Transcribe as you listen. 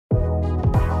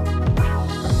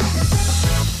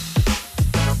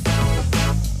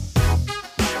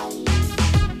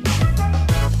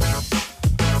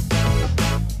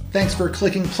Thanks for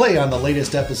clicking play on the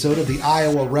latest episode of the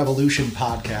Iowa Revolution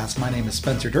podcast. My name is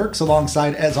Spencer Dirks,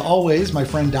 alongside, as always, my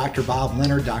friend Dr. Bob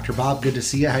Leonard. Dr. Bob, good to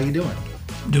see you. How you doing?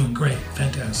 Doing great.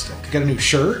 Fantastic. Got a new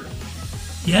shirt?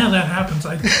 Yeah, that happens.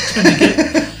 I tend to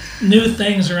get new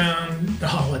things around the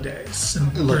holidays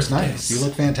and It looks birthdays. nice. You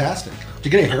look fantastic.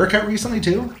 Did you get a haircut recently,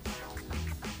 too?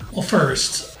 Well,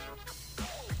 first,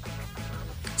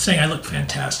 saying I look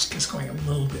fantastic is going a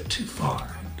little bit too far.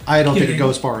 I don't think it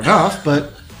goes far enough,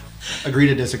 but agree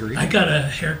to disagree. I got a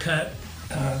haircut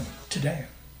today.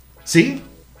 See?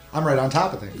 I'm right on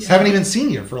top of things. Yeah. Haven't even seen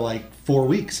you for like 4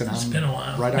 weeks, and It's I'm been a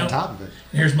while. right on Nope. top of it.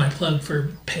 Here's my plug for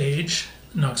Paige,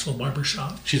 Knoxville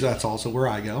Barbershop. That's also where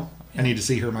I go. I need to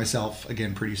see her myself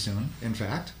again pretty soon, in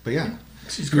fact. But yeah,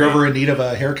 She's if you're great. ever in need of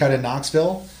a haircut in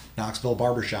Knoxville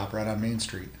Barbershop right on Main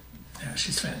Street. Yeah,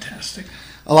 she's fantastic.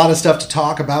 A lot of stuff to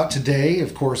talk about today.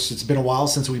 Of course, it's been a while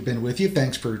since we've been with you.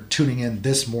 Thanks for tuning in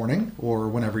this morning or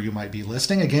whenever you might be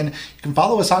listening. Again, you can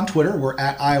follow us on Twitter. We're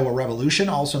at Iowa Revolution.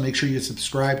 Also, make sure you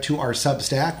subscribe to our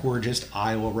Substack. We're just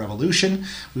Iowa Revolution.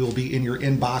 We will be in your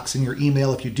inbox and your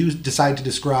email if you do decide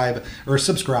to subscribe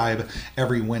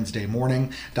every Wednesday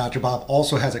morning. Dr. Bob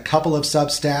also has a couple of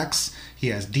Substacks. He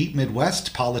has Deep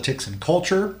Midwest, Politics and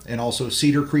Culture, and also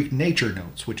Cedar Creek Nature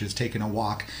Notes, which is taking a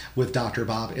walk with Dr.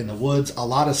 Bob in the woods. A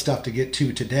lot of stuff to get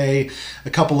to today.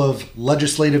 A couple of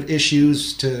legislative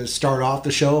issues to start off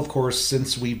the show. Of course,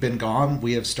 since we've been gone,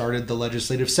 we have started the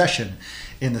legislative session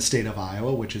in the state of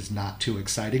Iowa, which is not too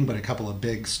exciting, but a couple of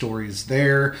big stories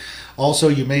there. Also,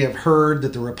 you may have heard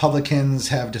that the Republicans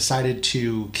have decided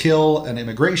to kill an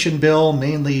immigration bill,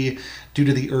 mainly due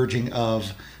to the urging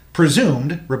of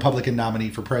presumed Republican nominee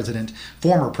for president,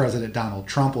 former President Donald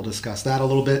Trump. We'll discuss that a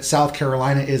little bit. South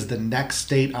Carolina is the next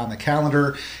state on the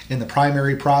calendar in the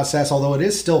primary process, although it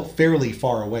is still fairly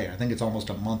far away. I think it's almost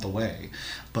a month away.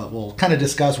 But we'll kind of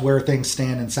discuss where things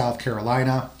stand in South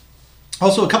Carolina.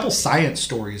 Also, a couple science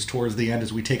stories towards the end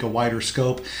as we take a wider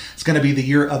scope. It's going to be the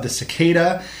year of the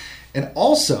cicada. And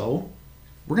also,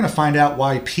 we're going to find out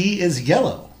why pee is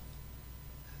yellow.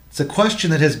 It's a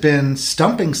question that has been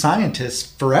stumping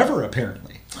scientists forever,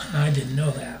 apparently. I didn't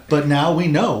know that. But now we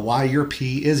know why your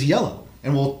pee is yellow.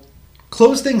 And we'll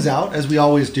close things out, as we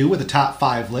always do, with a top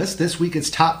 5 list. This week it's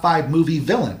top 5 movie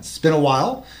villains. It's been a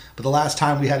while, but the last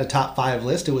time we had a top 5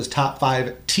 list, it was top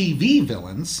 5 TV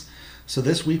villains. So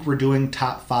this week we're doing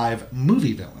top 5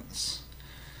 movie villains.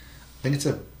 I think it's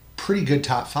a pretty good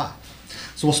top 5.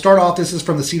 So we'll start off, this is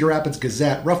from the Cedar Rapids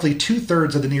Gazette. Roughly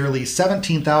 2/3 of the nearly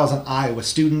 17,000 Iowa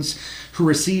students who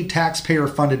received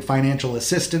taxpayer-funded financial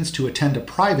assistance to attend a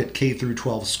private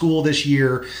K-12 school this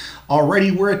year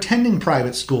already were attending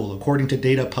private school, according to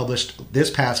data published this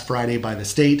past Friday by the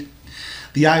state.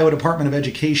 The Iowa Department of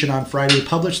Education on Friday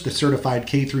published the certified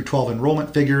K-12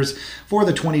 enrollment figures for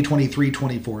the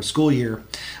 2023-24 school year.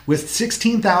 With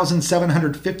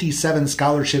 16,757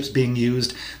 scholarships being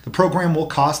used, the program will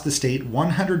cost the state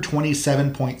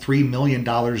 $127.3 million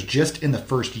just in the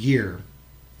first year.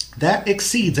 That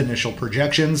exceeds initial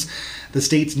projections. The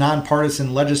state's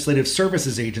nonpartisan Legislative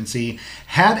Services Agency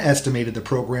had estimated the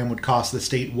program would cost the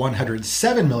state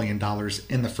 $107 million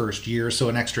in the first year, so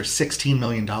an extra $16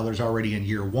 million already in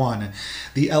year one.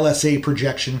 The LSA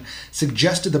projection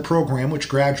suggested the program, which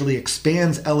gradually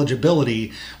expands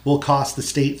eligibility, will cost the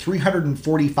state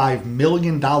 $345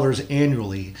 million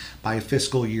annually by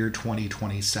fiscal year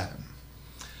 2027.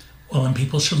 Well, and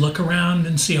people should look around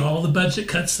and see all the budget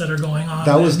cuts that are going on.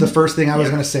 That was the first thing I was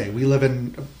going to say. We live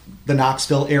in the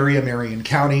Knoxville area, Marion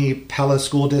County, Pella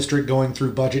School District going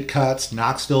through budget cuts.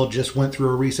 Knoxville just went through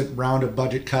a recent round of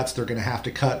budget cuts. They're going to have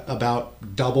to cut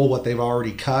about double what they've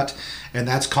already cut. And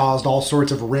that's caused all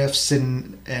sorts of rifts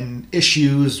and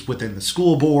issues within the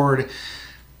school board.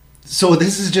 So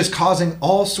this is just causing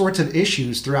all sorts of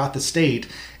issues throughout the state.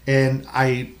 And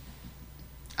I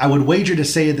would wager to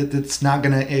say that it's not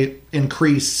going to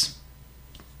increase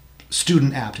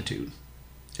student aptitude.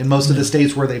 In most of the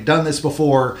states where they've done this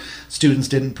before, students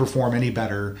didn't perform any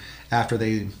better after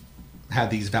they had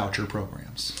these voucher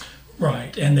programs.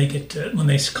 Right, and they get to, when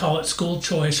they call it school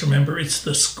choice, remember, it's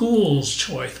the school's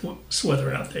choice whether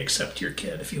or not they accept your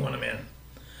kid if you want them in.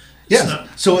 Yes,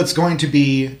 so it's going to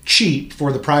be cheap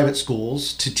for the private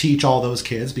schools to teach all those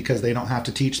kids because they don't have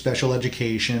to teach special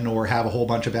education or have a whole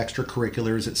bunch of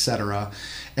extracurriculars, etc.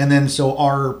 And then so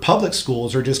our public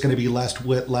schools are just going to be left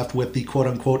with the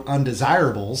quote-unquote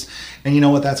undesirables. And you know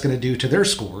what that's going to do to their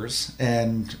scores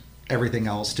and everything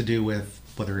else to do with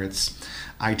whether it's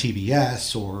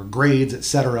ITBS or grades,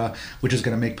 etc., which is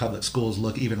going to make public schools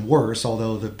look even worse,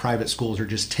 although the private schools are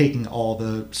just taking all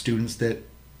the students that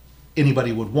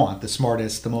anybody would want, the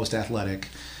smartest, the most athletic,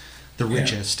 the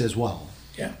richest as well.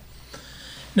 Yeah.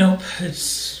 Nope,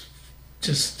 it's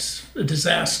just a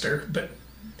disaster. But,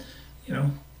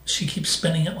 she keeps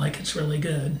spinning it like it's really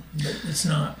good, but it's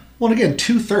not. Well, and again,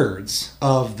 2/3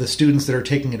 of the students that are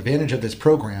taking advantage of this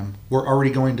program were already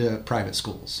going to private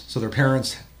schools. So their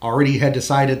parents already had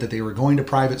decided that they were going to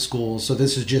private schools. So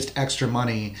this is just extra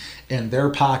money in their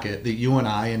pocket that you and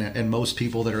I and most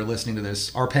people that are listening to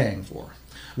this are paying for.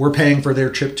 We're paying for their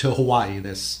trip to Hawaii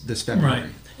this February. Right.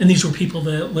 And these were people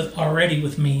that already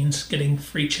with means getting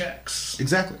free checks.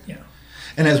 Exactly. Yeah.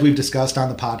 And as we've discussed on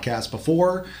the podcast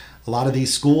before, a lot of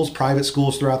these schools, private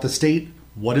schools throughout the state,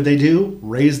 what did they do?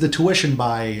 Raise the tuition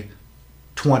by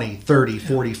 20, 30,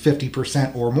 40,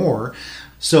 50% or more.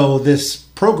 So this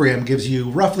program gives you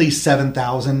roughly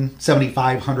 $7,000,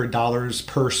 $7,500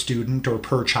 per student or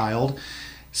per child.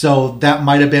 So that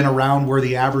might have been around where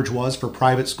the average was for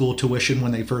private school tuition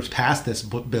when they first passed this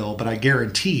bill, but I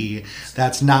guarantee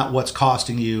that's not what's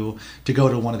costing you to go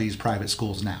to one of these private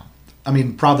schools now. I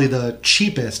mean, probably the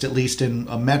cheapest, at least in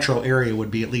a metro area, would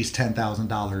be at least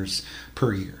 $10,000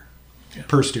 per year,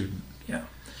 per student. Yeah.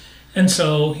 And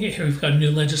so here we've got a new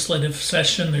legislative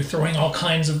session. They're throwing all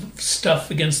kinds of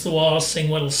stuff against the wall, seeing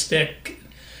what'll stick.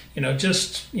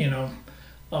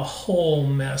 A whole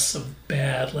mess of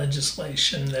bad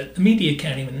legislation that the media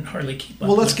can't even hardly keep up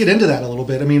Well, let's with. get into that a little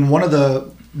bit. I mean, one of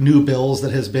the new bills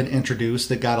that has been introduced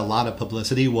that got a lot of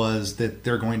publicity was that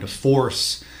they're going to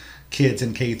force kids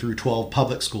in K through 12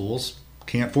 public schools,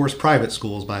 can't force private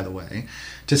schools, by the way,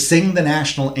 to sing the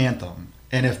national anthem.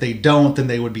 And if they don't, then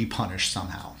they would be punished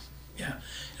somehow. Yeah.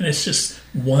 And it's just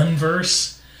one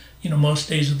verse, most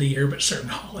days of the year, but certain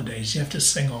holidays you have to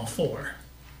sing all four.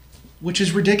 Which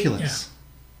is ridiculous.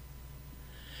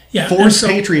 Yeah. Forced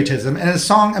patriotism. And a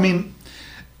song, I mean,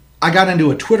 I got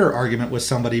into a Twitter argument with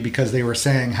somebody because they were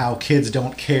saying how kids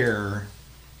don't care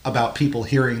about people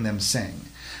hearing them sing.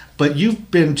 But you've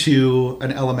been to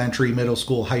an elementary, middle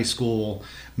school, high school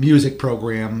music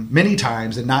program many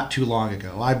times and not too long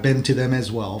ago. I've been to them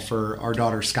as well for our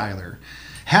daughter Skylar.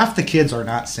 Half the kids are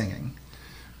not singing.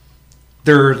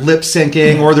 They're lip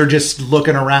syncing or they're just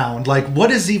looking around. Like,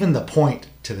 what is even the point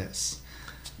to this?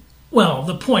 Well,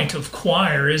 the point of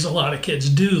choir is a lot of kids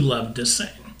do love to sing.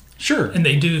 Sure. And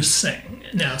they do sing.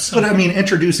 Now, But I mean,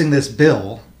 introducing this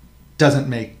bill doesn't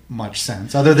make much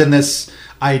sense other than this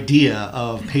idea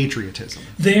of patriotism.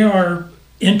 They are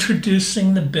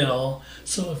introducing the bill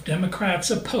so if Democrats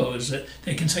oppose it,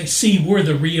 they can say, see, we're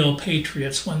the real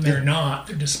patriots, when they're not.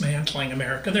 They're dismantling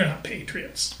America. They're not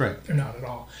patriots. Right. They're not at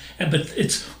all. But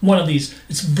it's one of these,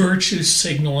 it's virtue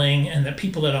signaling, and that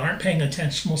people that aren't paying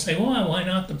attention will say, well, why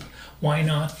not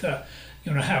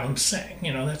have them sing?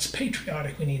 That's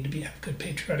patriotic. We need to have good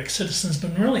patriotic citizens.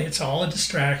 But really, it's all a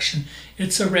distraction.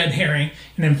 It's a red herring.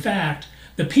 And in fact,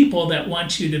 the people that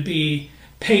want you to be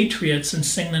patriots and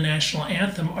sing the national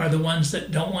anthem are the ones that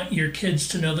don't want your kids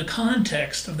to know the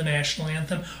context of the national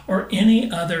anthem or any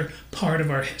other part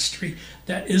of our history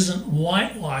that isn't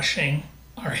whitewashing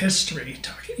our history.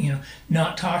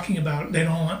 Not talking about, they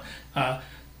don't want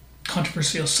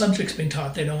controversial subjects being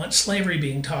taught. They don't want slavery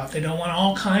being taught. They don't want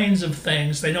all kinds of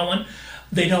things. They don't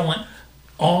want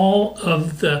all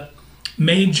of the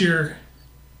major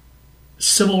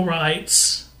civil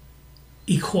rights,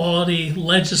 equality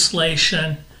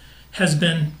legislation has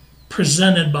been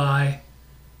presented by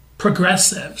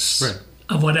progressives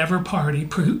of whatever party.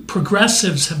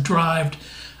 Progressives have driven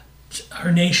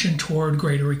our nation toward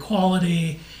greater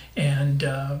equality and,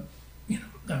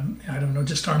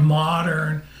 just our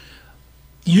modern,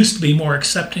 used to be more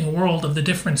accepting world of the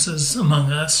differences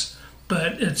among us,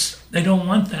 but they don't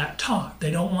want that taught.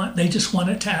 They just want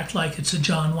it to act like it's a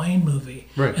John Wayne movie.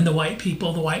 Right. And the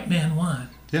white man won.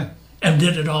 Yeah. And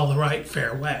did it all the right,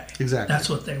 fair way. Exactly. That's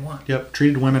what they want. Yep.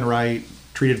 Treated women right,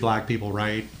 treated black people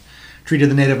right, treated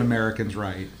the Native Americans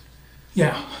right.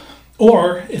 Yeah.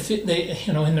 Or if they,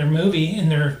 in their movie, in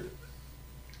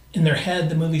their head,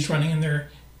 the movie's running in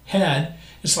their head,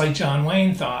 it's like John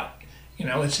Wayne thought.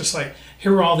 It's just like,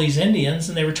 here were all these Indians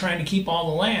and they were trying to keep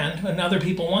all the land and other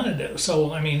people wanted to. So,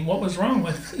 what was wrong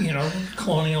with,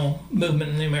 colonial movement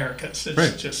in the Americas?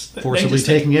 It's just forcibly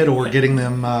taking it or getting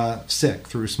them sick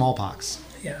through smallpox.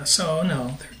 Yeah. So,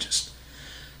 no,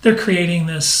 they're creating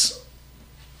this,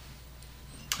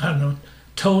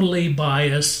 totally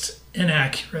biased,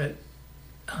 inaccurate,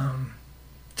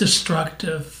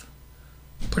 destructive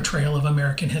portrayal of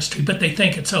American history. But they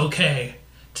think it's okay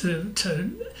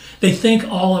they think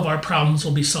all of our problems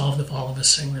will be solved if all of us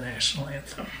sing the national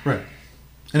anthem. Right.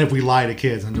 And if we lie to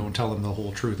kids and don't tell them the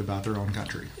whole truth about their own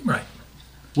country. Right.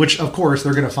 Which, of course,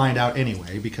 they're going to find out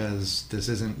anyway, because this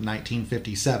isn't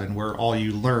 1957 where all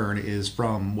you learn is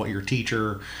from what your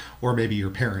teacher or maybe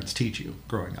your parents teach you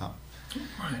growing up.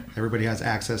 Right. Everybody has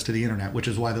access to the internet, which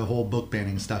is why the whole book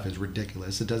banning stuff is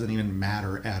ridiculous. It doesn't even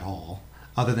matter at all,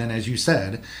 other than, as you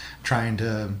said, trying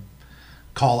to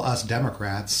call us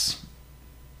Democrats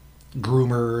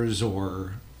groomers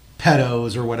or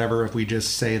pedos or whatever if we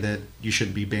just say that you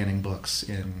shouldn't be banning books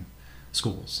in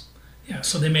schools. Yeah,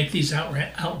 so they make these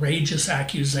outrageous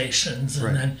accusations, and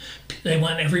Right. then they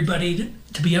want everybody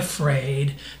to be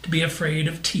afraid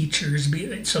of teachers,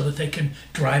 so that they can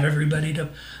drive everybody to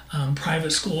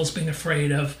private schools, being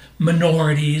afraid of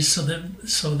minorities, so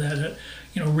that it,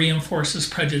 reinforces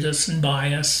prejudice and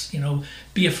bias.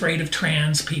 Be afraid of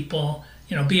trans people.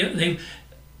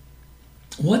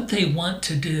 What they want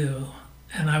to do,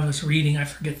 and I was reading, I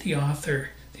forget the author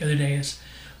the other day, is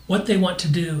what they want to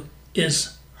do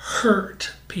is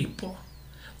hurt people.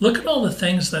 Look at all the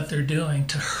things that they're doing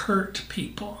to hurt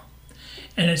people.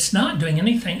 And it's not doing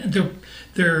anything.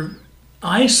 They're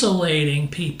isolating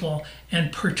people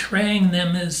and portraying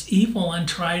them as evil and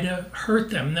try to hurt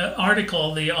them. The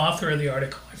author of the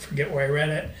article, I forget where I read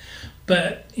it,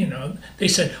 but they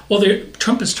said, well,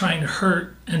 Trump is trying to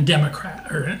hurt and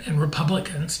and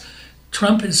Republicans.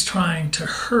 Trump is trying to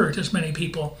hurt as many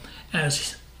people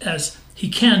as he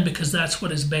can, because that's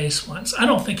what his base wants. I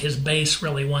don't think his base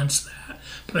really wants that,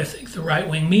 but I think the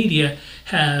right-wing media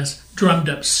has drummed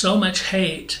up so much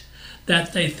hate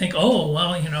that they think, oh,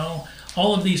 well,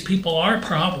 all of these people are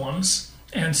problems,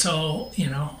 and so,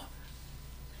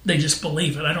 they just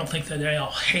believe it. I don't think that they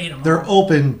all hate them. They're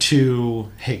open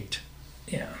to hate.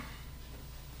 Yeah.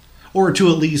 Or to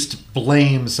at least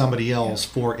blame somebody else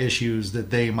for issues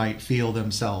that they might feel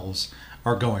themselves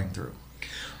are going through.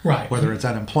 Right. Whether it's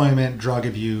unemployment, drug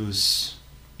abuse,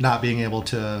 not being able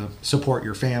to support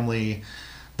your family,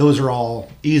 those are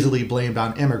all easily blamed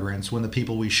on immigrants, when the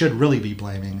people we should really be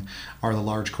blaming are the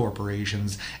large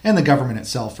corporations and the government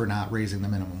itself for not raising the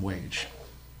minimum wage.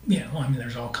 Yeah, well,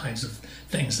 there's all kinds of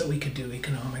things that we could do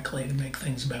economically to make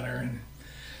things better, and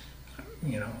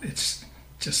it's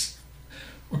just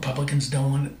Republicans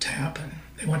don't want it to happen.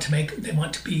 They want to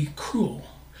be cruel.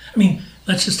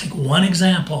 Let's just take one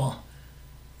example.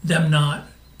 Them not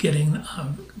getting,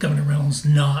 Governor Reynolds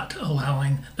not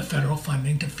allowing the federal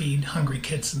funding to feed hungry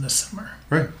kids in the summer.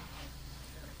 Right.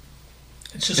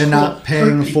 It's just and cruel. not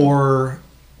paying for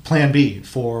Plan B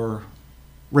for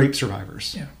rape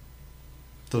survivors. Yeah.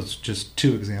 Those are just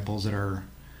two examples that are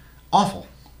awful.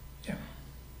 Yeah.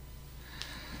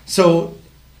 So,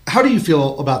 how do you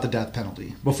feel about the death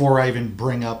penalty before I even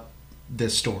bring up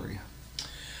this story?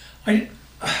 I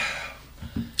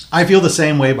feel the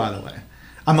same way, by the way.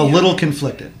 I'm a little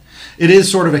conflicted. It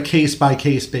is sort of a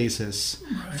case-by-case basis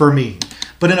for me.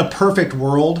 But in a perfect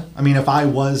world, if I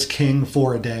was king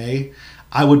for a day,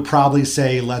 I would probably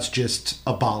say, let's just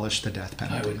abolish the death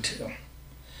penalty. I would too.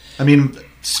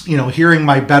 Hearing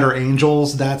my better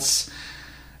angels,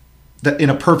 in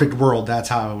a perfect world, that's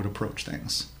how I would approach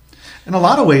things. In a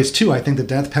lot of ways, too, I think the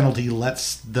death penalty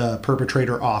lets the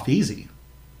perpetrator off easy.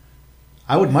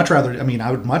 I would much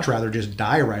rather just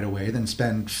die right away than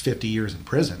spend 50 years in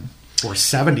prison, or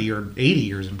 70 or 80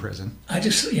 years in prison. I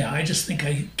just think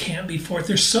I can't be for it.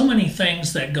 There's so many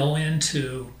things that go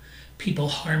into people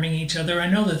harming each other. I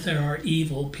know that there are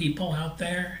evil people out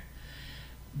there,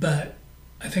 but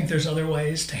I think there's other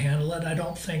ways to handle it. I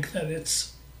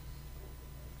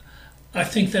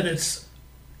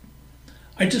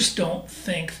just don't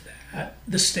think that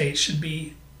the state should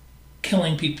be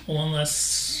killing people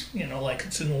unless, like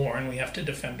it's in war and we have to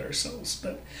defend ourselves.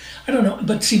 But I don't know.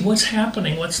 But see, what's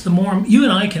happening, you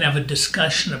and I can have a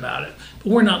discussion about it, but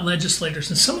we're not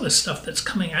legislators. And some of the stuff that's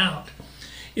coming out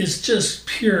is just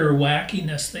pure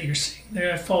wackiness that you're seeing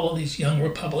there. I follow these young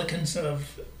Republicans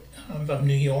of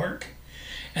New York,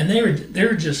 and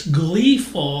they're just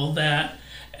gleeful that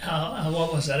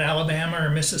Alabama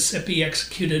or Mississippi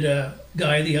executed a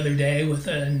guy the other day with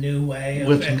a new way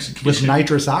of execution. With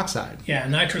nitrous oxide. Yeah,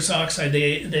 nitrous oxide.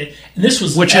 And this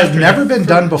was which has never been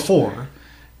done before,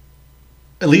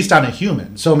 at least on a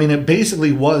human. So it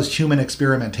basically was human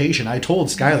experimentation. I told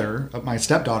Skylar, my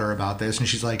stepdaughter, about this, and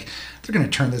she's like, "They're going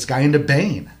to turn this guy into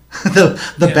Bane,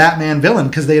 the Batman villain,"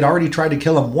 because they had already tried to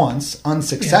kill him once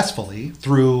unsuccessfully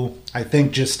through, I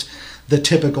think, just the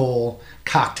typical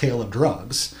cocktail of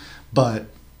drugs. But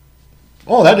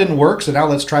that didn't work, so now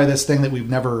let's try this thing that we've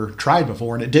never tried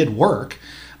before. And it did work,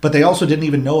 but they also didn't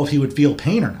even know if he would feel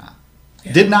pain or not.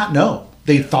 Yeah. Did not know.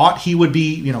 They thought he would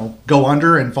be, go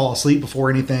under and fall asleep before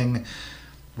anything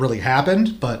really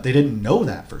happened, but they didn't know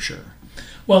that for sure.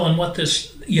 Well, and what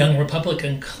this young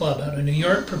Republican club out of New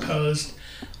York proposed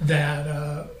that,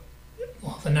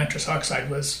 the nitrous oxide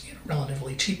was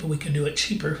relatively cheap, but we could do it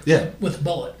cheaper with a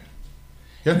bullet.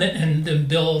 Yeah. And then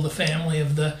bill the family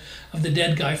of the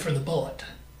dead guy for the bullet.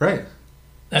 Right.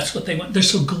 That's what they want. They're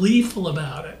so gleeful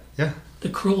about it. Yeah. The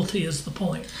cruelty is the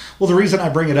point. Well, the reason I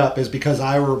bring it up is because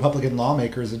Iowa Republican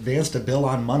lawmakers advanced a bill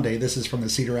on Monday, this is from the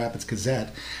Cedar Rapids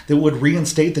Gazette, that would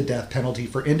reinstate the death penalty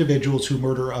for individuals who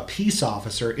murder a peace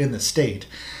officer in the state.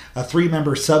 A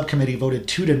 3-member subcommittee voted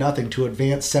 2-0 to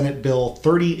advance Senate Bill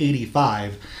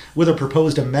 3085 with a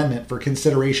proposed amendment for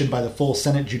consideration by the full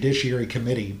Senate Judiciary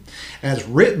Committee. As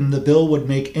written, the bill would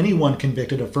make anyone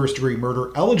convicted of first-degree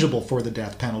murder eligible for the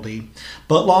death penalty,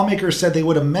 but lawmakers said they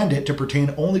would amend it to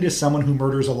pertain only to someone who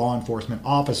murders a law enforcement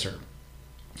officer.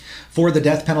 For the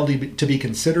death penalty to be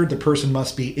considered, the person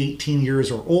must be 18 years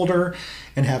or older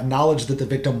and have knowledge that the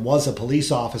victim was a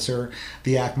police officer.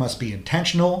 The act must be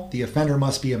intentional, the offender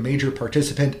must be a major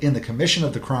participant in the commission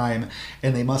of the crime,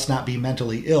 and they must not be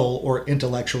mentally ill or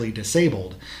intellectually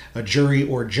disabled. A jury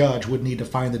or judge would need to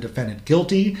find the defendant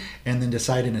guilty and then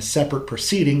decide in a separate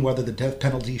proceeding whether the death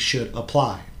penalty should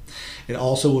apply. It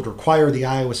also would require the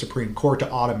Iowa Supreme Court to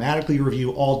automatically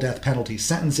review all death penalty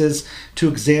sentences to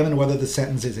examine whether the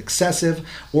sentence is excessive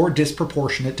or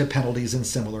disproportionate to penalties in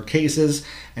similar cases,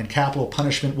 and capital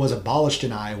punishment was abolished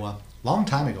in Iowa a long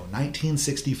time ago,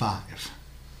 1965.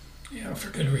 Yeah,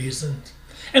 for good reason.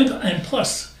 And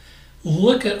plus,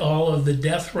 look at all of the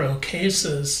death row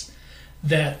cases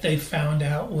that they found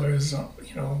out was,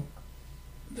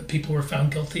 the people were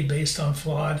found guilty based on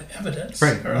flawed evidence.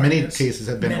 Right. Many cases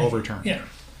have been overturned. Yeah.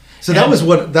 So that was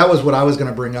what I was going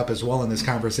to bring up as well in this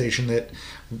conversation, that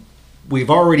we've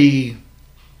already,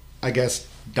 I guess,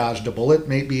 dodged a bullet,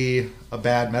 may be a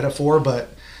bad metaphor, but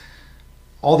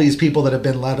all these people that have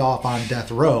been let off on death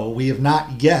row, we have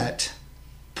not yet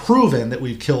proven that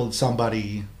we've killed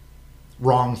somebody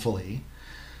wrongfully.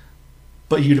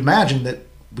 But you'd imagine that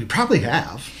we probably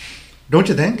have. Don't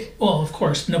you think? Well, of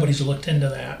course, nobody's looked into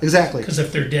that. Exactly. Because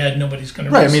if they're dead, nobody's going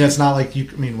to... Right, I mean, it's not like you...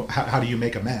 I mean, how do you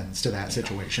make amends to that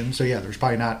situation? So, yeah, there's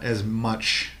probably not as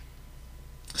much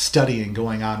studying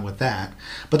going on with that.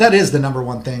 But that is the number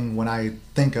one thing when I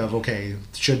think of, okay,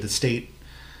 should the state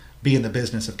be in the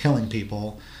business of killing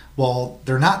people? Well,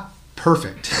 they're not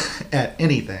perfect at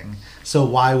anything, so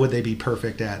why would they be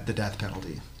perfect at the death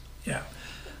penalty? Yeah,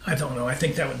 I don't know. I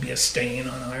think that would be a stain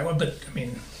on Iowa, but, I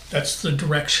mean... That's the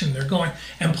direction they're going.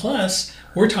 And plus,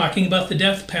 we're talking about the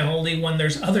death penalty when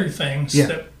there's other things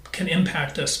that can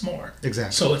impact us more.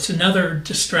 Exactly. So it's another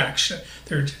distraction.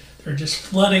 They're just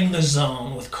flooding the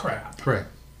zone with crap. Right.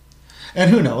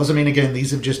 And who knows? I mean, again,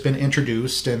 these have just been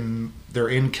introduced and they're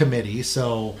in committee,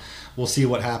 so we'll see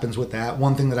what happens with that.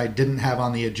 One thing that I didn't have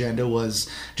on the agenda was,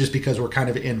 just because we're kind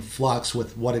of in flux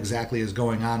with what exactly is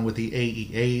going on with the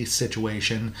AEA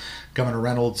situation, Governor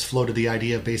Reynolds floated the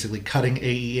idea of basically cutting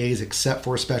AEAs except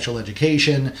for special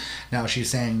education. Now she's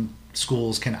saying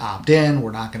schools can opt in,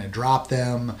 we're not going to drop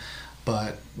them,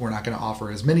 but we're not going to offer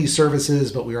as many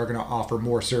services, but we are going to offer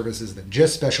more services than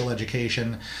just special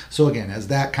education. So again, as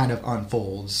that kind of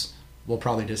unfolds, we'll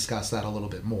probably discuss that a little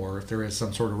bit more if there is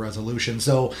some sort of resolution.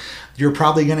 So you're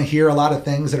probably going to hear a lot of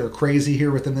things that are crazy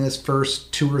here within this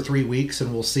first 2 or 3 weeks,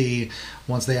 and we'll see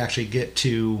once they actually get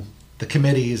to the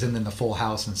committees and then the full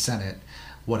House and Senate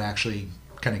what actually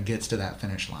kind of gets to that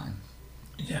finish line.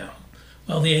 Yeah.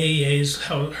 Well, the AEA's,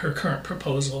 how her current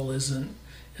proposal isn't,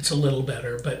 it's a little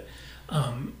better, but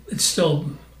it's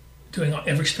still doing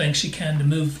everything she can to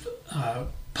move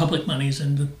public monies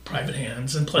into private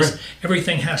hands, and plus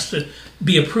everything has to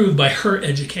be approved by her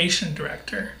education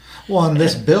director. Well, and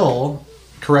this bill,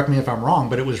 correct me if I'm wrong,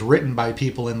 but it was written by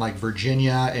people in like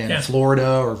Virginia and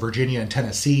Florida, or Virginia and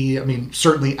Tennessee. I mean,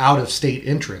 certainly out of state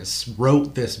interests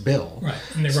wrote this bill. Right,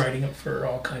 and they're writing it for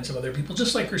all kinds of other people,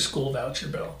 just like her school voucher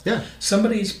bill. Yeah.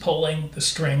 Somebody's pulling the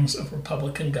strings of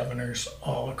Republican governors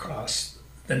all across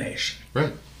the nation.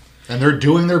 Right. And they're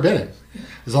doing their bidding.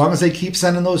 As long as they keep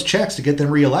sending those checks to get them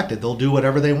reelected, they'll do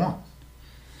whatever they want.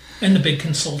 And the big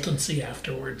consultancy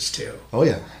afterwards, too. Oh,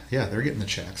 yeah. Yeah, they're getting the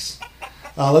checks.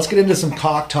 Let's get into some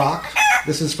cock talk.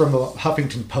 This is from the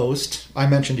Huffington Post. I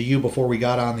mentioned to you before we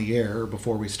got on the air,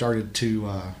 before we started to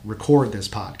record this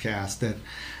podcast, that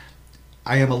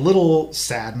I am a little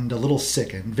saddened, a little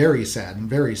sickened, very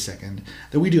sickened,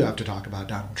 that we do have to talk about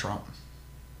Donald Trump.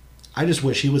 I just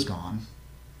wish he was gone.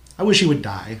 I wish he would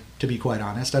die, to be quite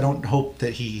honest. I don't hope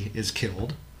that he is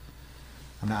killed.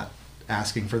 I'm not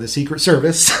asking for the Secret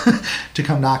Service to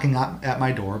come knocking at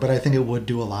my door, but I think it would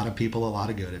do a lot of people a lot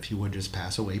of good if he would just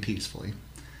pass away peacefully.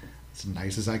 As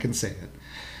nice as I can say it.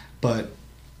 But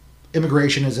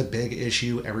immigration is a big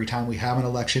issue. Every time we have an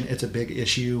election, it's a big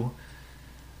issue.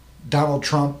 Donald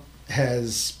Trump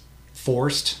has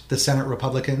forced the Senate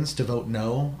Republicans to vote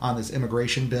no on this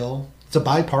immigration bill. It's a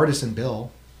bipartisan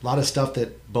bill. A lot of stuff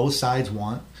that both sides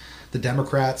want. The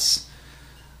Democrats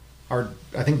are,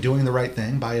 I think, doing the right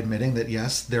thing by admitting that,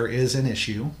 yes, there is an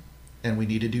issue and we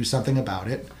need to do something about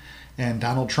it. And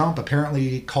Donald Trump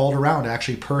apparently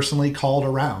actually personally called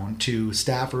around to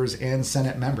staffers and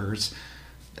Senate members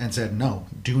and said, no,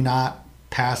 do not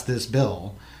pass this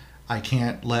bill. I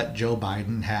can't let Joe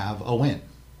Biden have a win.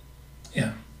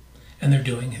 Yeah. And they're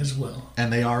doing his will.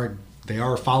 And they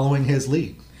are following his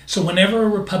lead. So whenever a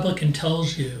Republican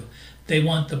tells you they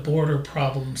want the border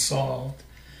problem solved,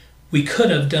 we could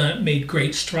have made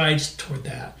great strides toward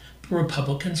that. But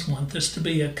Republicans want this to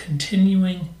be a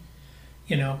continuing,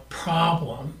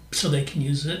 problem so they can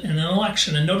use it in an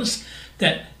election. And notice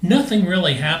that nothing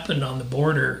really happened on the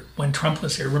border when Trump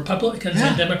was here. Republicans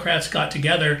and Democrats got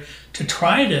together to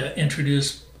try to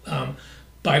introduce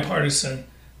bipartisan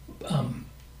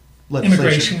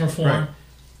immigration reform, right.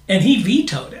 And he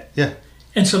vetoed it. Yeah.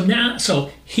 And so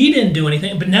he didn't do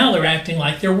anything, but now they're acting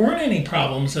like there weren't any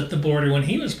problems at the border when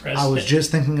he was president. I was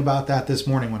just thinking about that this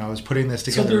morning when I was putting this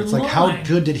together. So it's like, how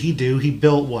good did he do? He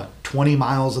built, 20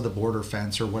 miles of the border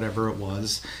fence or whatever it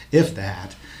was, if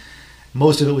that.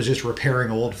 Most of it was just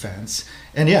repairing old fence.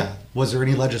 And was there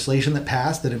any legislation that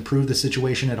passed that improved the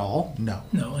situation at all? No.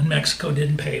 No, and Mexico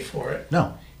didn't pay for it.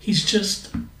 No. He's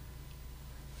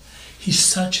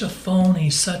such a phony,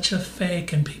 such a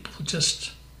fake, and people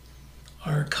just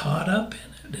are caught up in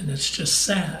it, and it's just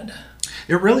sad.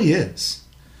 It really is.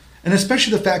 And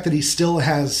especially the fact that he still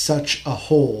has such a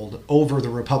hold over the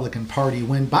Republican Party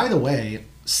when, by the way,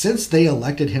 since they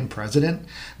elected him president,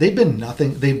 they've done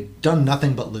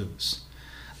nothing but lose.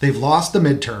 They've lost the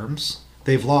midterms.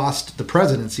 They've lost the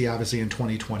presidency, obviously, in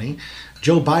 2020.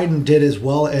 Joe Biden did as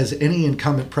well as any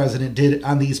incumbent president did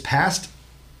on these past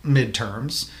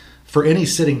midterms. For any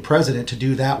sitting president to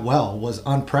do that well was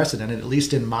unprecedented, at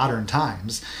least in modern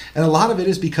times. And a lot of it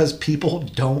is because people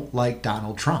don't like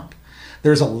Donald Trump.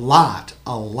 There's a lot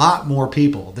more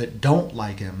people that don't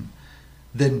like him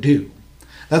than do.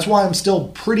 That's why I'm still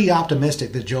pretty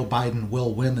optimistic that Joe Biden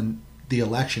will win the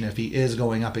election if he is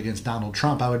going up against Donald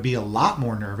Trump. I would be a lot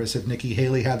more nervous if Nikki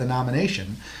Haley had the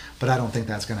nomination, but I don't think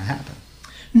that's going to happen.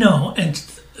 No, and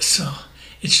so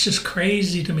it's just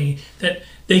crazy to me that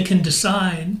they can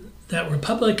decide that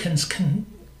Republicans can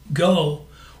go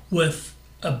with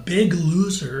a big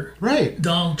loser, right?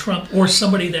 Donald Trump, or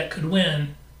somebody that could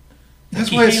win.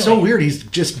 That's why it's so weird. He's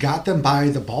just got them by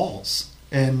the balls,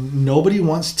 and nobody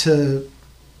wants to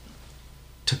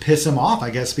piss him off, I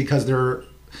guess, because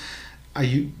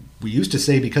we used to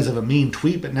say because of a mean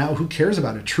tweet, but now who cares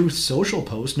about a Truth Social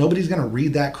post? Nobody's going to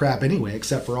read that crap anyway,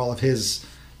 except for all of his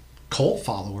cult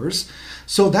followers.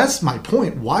 So that's my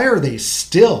point. Why are they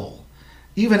still,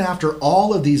 even after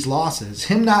all of these losses,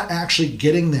 him not actually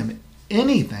getting them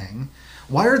anything,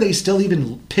 why are they still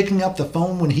even picking up the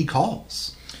phone when he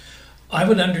calls? I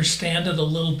would understand it a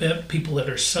little bit. People that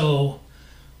are so,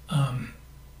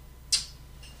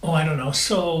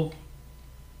 so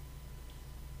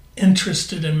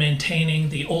interested in maintaining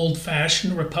the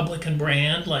old-fashioned Republican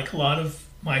brand, like a lot of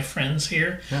my friends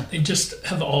here. Yeah. They just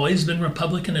have always been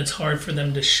Republican. It's hard for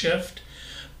them to shift.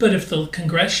 But if the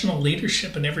congressional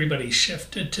leadership and everybody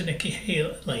shifted to Nikki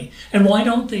Haley, and why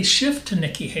don't they shift to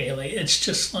Nikki Haley? It's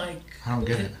just like, I don't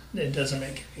get it. It doesn't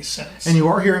make any sense. And you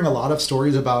are hearing a lot of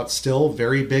stories about still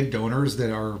very big donors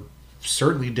that are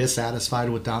certainly dissatisfied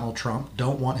with Donald Trump,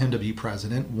 don't want him to be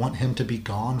president, want him to be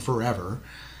gone forever.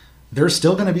 They're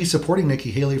still going to be supporting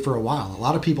Nikki Haley for a while. A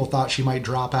lot of people thought she might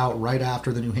drop out right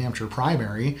after the New Hampshire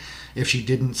primary if she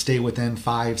didn't stay within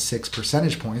 5-6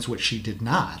 percentage points, which she did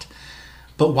not.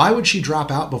 But why would she drop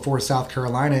out before South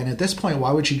Carolina? And at this point,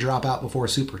 why would she drop out before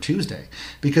Super Tuesday?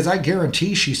 Because I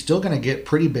guarantee she's still going to get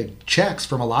pretty big checks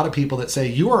from a lot of people that say,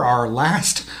 you are our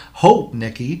last hope,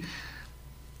 Nikki.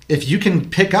 If you can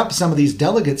pick up some of these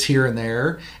delegates here and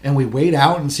there, and we wait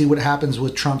out and see what happens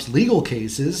with Trump's legal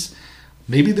cases,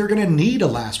 maybe they're going to need a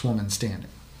last woman standing.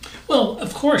 Well,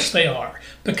 of course they are,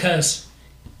 because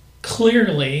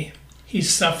clearly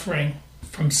he's suffering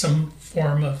from some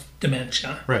form of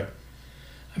dementia. Right.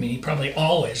 I mean, he probably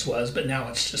always was, but now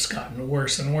it's just gotten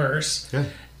worse and worse. Yeah.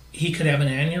 He could have an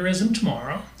aneurysm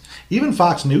tomorrow. Even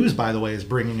Fox News, by the way, is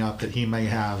bringing up that he may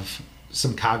have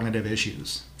some cognitive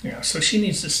issues. Yeah, so she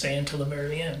needs to stay until the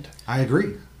very end. I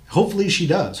agree. Hopefully she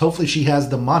does. Hopefully she has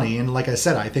the money. And like I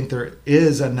said, I think there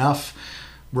is enough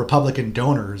Republican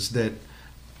donors that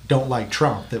don't like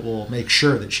Trump that will make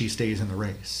sure that she stays in the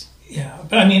race. Yeah,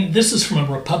 but I mean, this is from a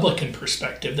Republican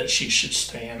perspective that she should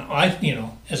stay in.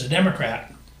 As a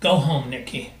Democrat, go home,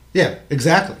 Nikki. Yeah,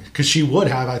 exactly. Because she would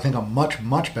have, I think, a much,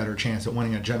 much better chance at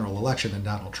winning a general election than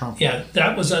Donald Trump. Yeah,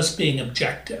 that was us being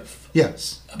objective.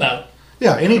 Yes. About.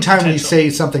 Yeah, anytime we say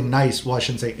something nice, well, I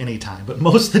shouldn't say anytime, but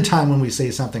most of the time when we say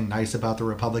something nice about the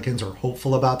Republicans or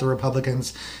hopeful about the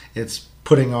Republicans, it's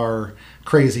putting our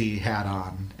crazy hat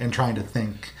on and trying to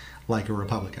think like a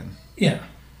Republican. Yeah.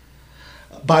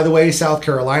 By the way, South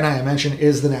Carolina, I mentioned,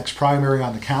 is the next primary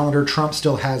on the calendar. Trump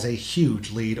still has a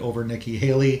huge lead over Nikki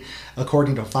Haley.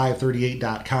 According to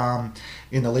 538.com,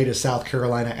 in the latest South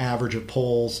Carolina average of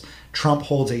polls, Trump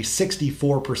holds a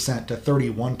 64% to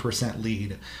 31%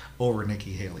 lead over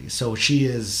Nikki Haley. So she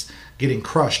is getting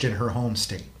crushed in her home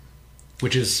state,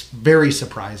 which is very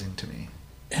surprising to me.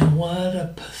 And what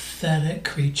a pathetic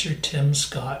creature Tim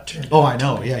Scott turned out. Oh, I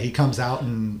know. Yeah, he comes out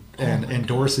and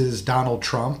endorses Donald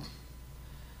Trump.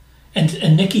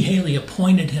 And Nikki Haley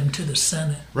appointed him to the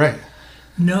Senate. Right.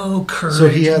 No courage, so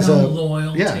he has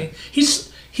loyalty. Yeah.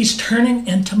 He's turning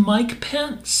into Mike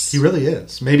Pence. He really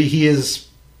is. Maybe he is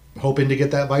hoping to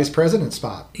get that vice president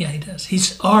spot. Yeah, he does.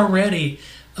 He's already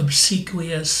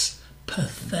obsequious,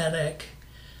 pathetic,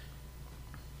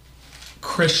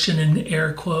 Christian in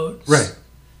air quotes. Right.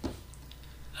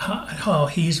 Oh,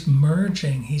 he's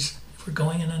merging. We're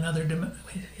going in another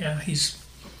dimension. Yeah,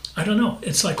 I don't know.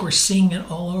 It's like we're seeing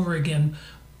it all over again.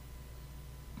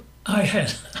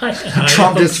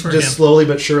 Trump just slowly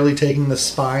but surely taking the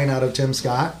spine out of Tim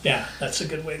Scott. Yeah, that's a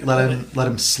good way to put it. Let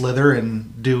him slither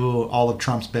and do all of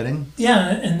Trump's bidding. Yeah,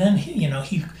 and then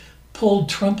he pulled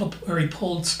Trump up, or he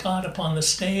pulled Scott up on the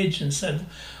stage and said,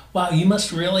 "Wow, you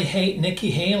must really hate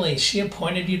Nikki Haley. She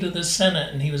appointed you to the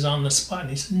Senate." And he was on the spot, and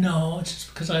he said, "No, it's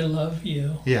just because I love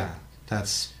you." Yeah,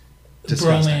 that's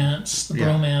disgusting. The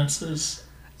bromances.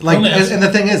 And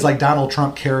the thing is, Donald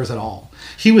Trump cares at all.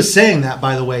 He was saying that,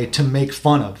 by the way, to make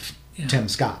fun of Tim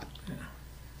Scott. Yeah.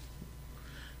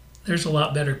 There's a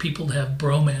lot better people to have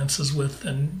bromances with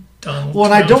than Donald Trump. Well,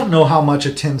 and I don't know how much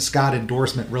a Tim Scott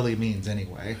endorsement really means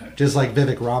anyway. Just like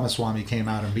Vivek Ramaswamy came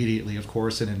out immediately, of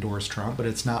course, and endorsed Trump. But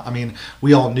it's not,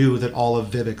 we all knew that all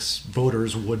of Vivek's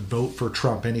voters would vote for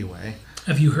Trump anyway.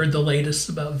 Have you heard the latest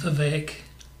about Vivek?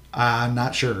 I'm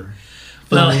not sure.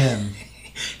 Fill me in.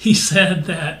 He said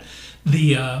that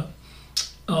the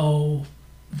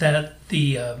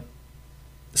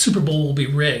Super Bowl will be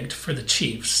rigged for the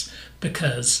Chiefs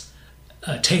because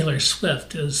Taylor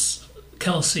Swift is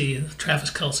Travis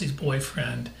Kelce's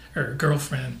boyfriend or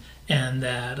girlfriend, and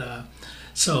that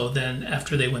so then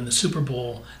after they win the Super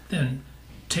Bowl, then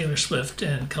Taylor Swift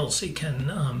and Kelce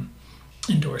can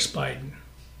endorse Biden.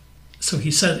 So he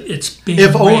said it's being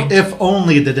rigged. If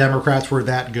only the Democrats were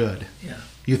that good. Yeah.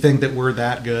 You think that we're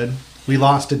that good? We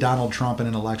lost to Donald Trump in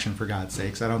an election, for God's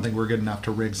sakes. I don't think we're good enough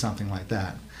to rig something like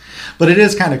that. But it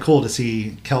is kind of cool to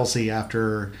see Kelce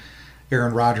after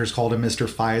Aaron Rodgers called him Mr.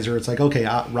 Pfizer. It's like, okay,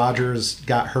 Rodgers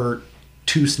got hurt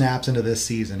 2 snaps into this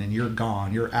season, and you're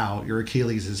gone. You're out. Your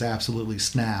Achilles is absolutely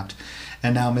snapped.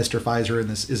 And now Mr. Pfizer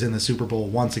is in the Super Bowl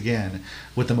once again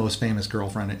with the most famous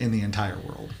girlfriend in the entire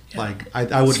world. Yeah.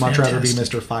 I would much rather be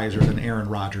Mr. Pfizer than Aaron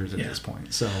Rodgers at this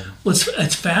point. So, well,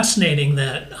 it's fascinating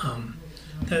that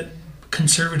that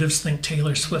conservatives think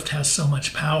Taylor Swift has so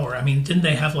much power. Didn't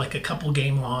they have a couple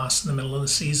game loss in the middle of the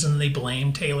season? They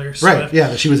blamed Taylor Swift. Right,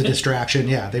 yeah, she was a distraction.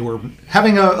 Yeah, they were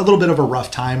having a little bit of a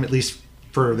rough time, at least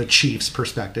for the Chiefs'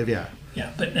 perspective, yeah.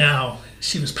 Yeah, but now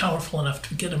she was powerful enough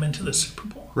to get him into the Super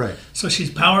Bowl. Right. So she's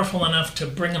powerful enough to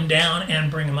bring him down and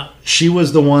bring him up. She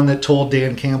was the one that told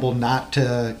Dan Campbell not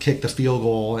to kick the field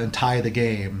goal and tie the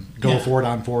game. Go for it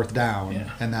on 4th down. Yeah.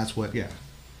 And that's what,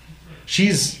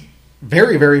 She's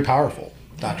very, very powerful,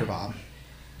 Dr. Bob.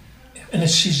 And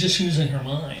she's just using her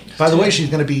mind. By the way, she's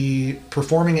going to be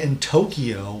performing in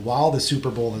Tokyo while the Super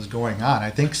Bowl is going on. I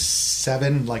think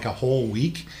 7, a whole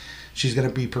week. She's going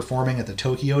to be performing at the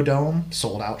Tokyo Dome,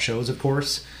 sold out shows, of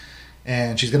course.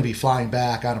 And she's going to be flying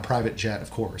back on a private jet,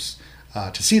 of course,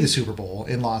 to see the Super Bowl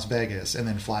in Las Vegas and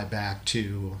then fly back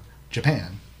to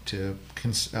Japan to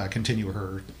continue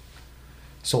her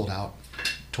sold out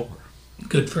tour.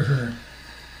 Good for her.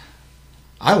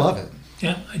 I love it.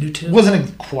 Yeah, I do too.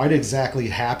 Wasn't quite exactly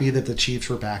happy that the Chiefs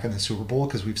were back in the Super Bowl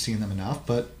because we've seen them enough,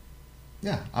 but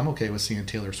yeah, I'm okay with seeing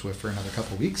Taylor Swift for another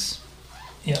couple of weeks.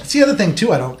 Yeah. It's the other thing,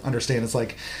 too, I don't understand. It's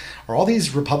are all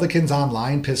these Republicans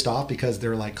online pissed off because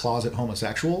they're closet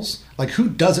homosexuals? Who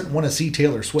doesn't want to see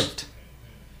Taylor Swift?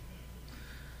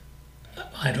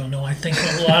 I don't know. I think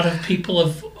a lot of people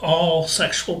of all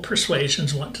sexual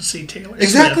persuasions want to see Taylor Swift.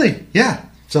 Exactly. Yeah.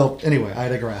 So, anyway, I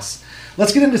digress.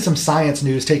 Let's get into some science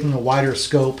news, taking a wider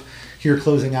scope here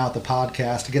closing out the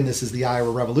podcast. Again, this is the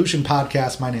Iowa Revolution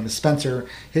podcast. My name is Spencer.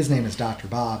 His name is Dr.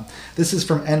 Bob. This is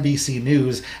from NBC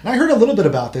News. And I heard a little bit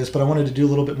about this, but I wanted to do a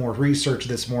little bit more research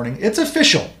this morning. It's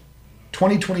official.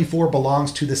 2024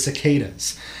 belongs to the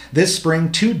cicadas. This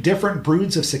spring, 2 different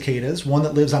broods of cicadas, one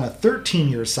that lives on a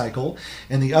 13-year cycle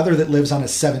and the other that lives on a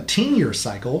 17-year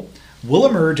cycle, will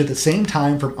emerge at the same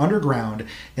time from underground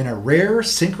in a rare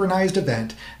synchronized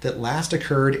event that last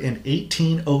occurred in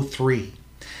 1803.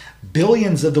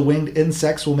 Billions of the winged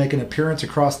insects will make an appearance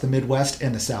across the Midwest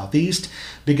and the Southeast,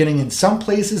 beginning in some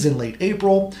places in late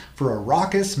April for a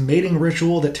raucous mating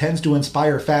ritual that tends to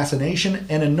inspire fascination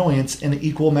and annoyance in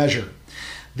equal measure.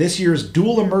 This year's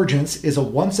dual emergence is a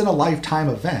once-in-a-lifetime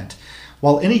event.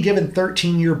 While any given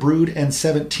 13-year brood and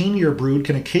 17-year brood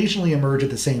can occasionally emerge at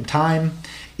the same time,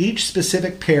 each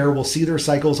specific pair will see their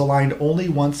cycles aligned only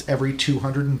once every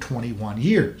 221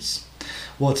 years.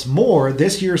 What's more,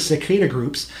 this year's cicada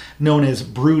groups, known as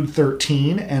Brood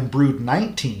 13 and Brood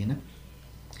 19,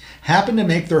 happen to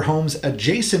make their homes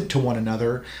adjacent to one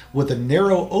another with a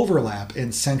narrow overlap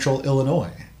in central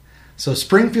Illinois. So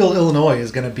Springfield, Illinois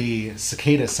is going to be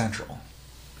cicada central.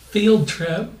 Field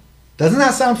trip. Doesn't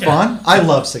that sound fun? I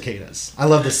love cicadas. I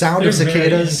love the sound of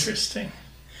cicadas. Very interesting.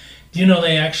 Do you know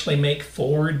they actually make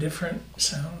 4 different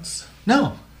sounds?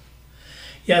 No.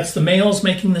 Yeah, it's the males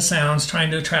making the sounds,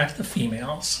 trying to attract the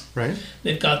females. Right.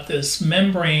 They've got this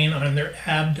membrane on their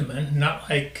abdomen, not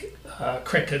like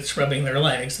crickets rubbing their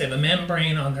legs. They have a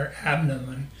membrane on their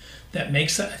abdomen that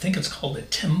makes, I think it's called a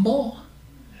timbal,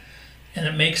 and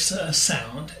it makes a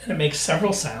sound, and it makes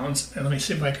several sounds. And let me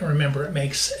see if I can remember. It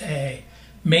makes a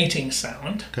mating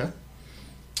sound. Okay.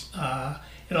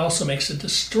 It also makes a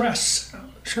distress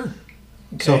sound. Sure.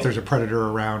 Okay. So if there's a predator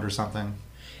around or something.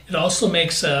 It also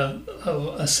makes a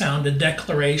sound, a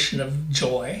declaration of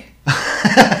joy,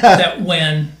 that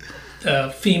when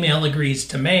the female agrees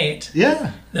to mate,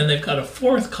 Yeah. then they've got a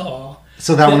 4th call.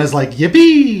 So that one is like,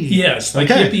 yippee! Yes, like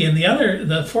Okay. yippee.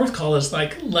 And the 4th call is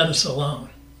like, let us alone.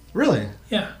 Really?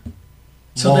 Yeah.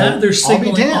 So Well, they're I'll be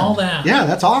signaling damned. all that. Yeah,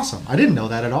 that's awesome. I didn't know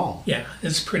that at all. Yeah,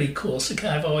 it's pretty cool.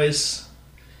 I've always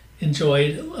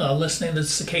enjoyed listening to the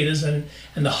cicadas, and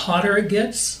the hotter it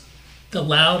gets, the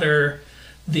louder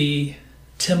the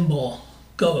timbal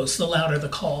goes, the louder the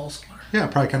calls are. Yeah,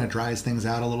 it probably kind of dries things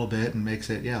out a little bit and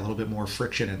makes it, a little bit more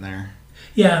friction in there.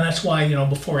 Yeah, and that's why,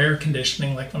 before air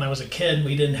conditioning, like when I was a kid,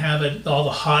 we didn't have it all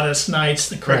the hottest nights.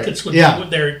 The crickets would be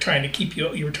there trying to keep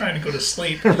you were trying to go to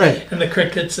sleep. Right. And the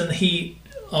crickets and the heat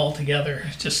all together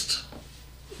just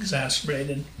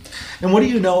exacerbated. And what do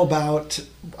you know about,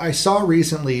 I saw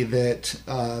recently that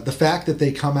the fact that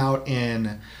they come out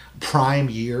in prime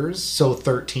years, so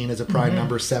 13 is a prime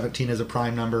number, 17 is a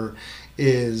prime number,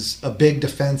 is a big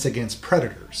defense against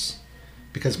predators.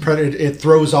 Because it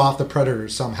throws off the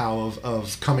predators somehow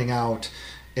of coming out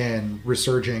and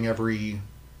resurging every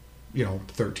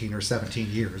 13 or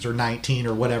 17 years or 19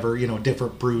 or whatever.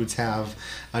 Different broods have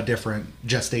a different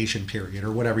gestation period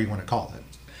or whatever you want to call it.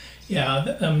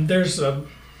 Yeah, there's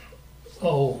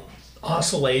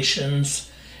oscillations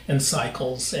and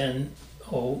cycles and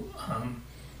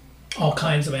all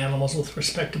kinds of animals with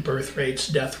respect to birth rates,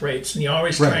 death rates, and you're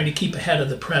always trying to keep ahead of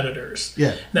the predators.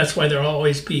 Yeah. That's why there'll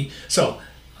always be, so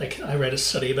like I read a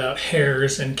study about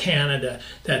hares in Canada,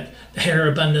 that the hare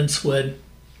abundance would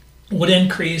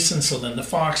increase, and so then the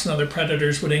fox and other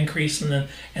predators would increase, and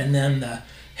then the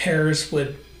hares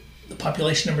the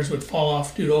population numbers would fall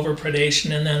off due to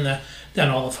overpredation, and then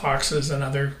all the foxes and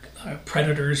other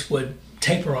predators would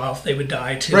taper off, they would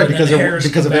die too. Right, and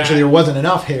because eventually there wasn't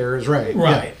enough hares, right.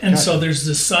 Right. Yeah, and so there's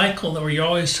this cycle where you're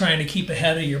always trying to keep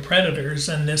ahead of your predators,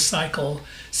 and this cycle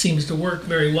seems to work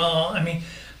very well. I mean,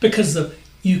 because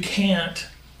you can't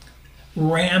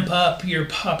ramp up your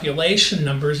population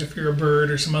numbers if you're a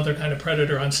bird or some other kind of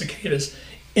predator on cicadas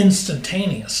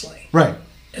instantaneously. Right.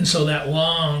 And so that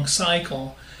long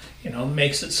cycle,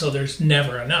 makes it so there's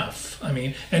never enough. I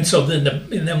mean, and so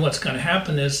then what's going to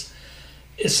happen is,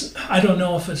 I don't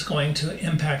know if it's going to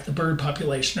impact the bird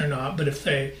population or not, but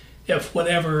if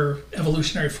whatever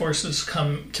evolutionary forces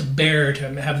come to bear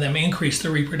to have them increase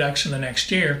their reproduction the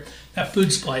next year, that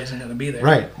food supply isn't going to be there.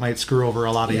 Right. Might screw over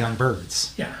a lot of young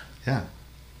birds. Yeah. Yeah.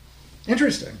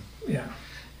 Interesting. Yeah.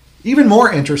 Even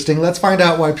more interesting, let's find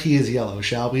out why pea is yellow,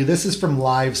 shall we? This is from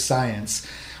Live Science.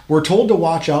 We're told to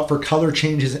watch out for color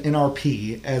changes in our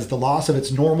pea, as the loss of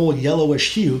its normal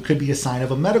yellowish hue could be a sign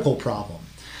of a medical problem.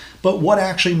 But what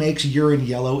actually makes urine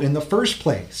yellow in the first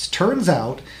place? Turns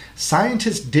out,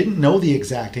 scientists didn't know the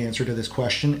exact answer to this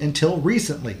question until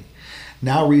recently.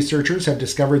 Now researchers have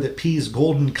discovered that P's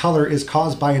golden color is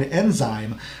caused by an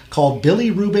enzyme called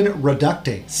bilirubin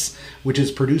reductase, which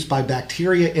is produced by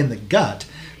bacteria in the gut.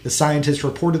 The scientists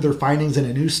reported their findings in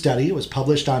a new study. It was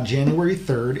published on January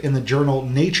 3rd in the journal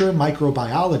Nature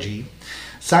Microbiology.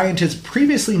 Scientists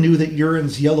previously knew that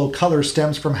urine's yellow color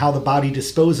stems from how the body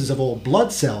disposes of old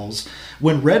blood cells.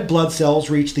 When red blood cells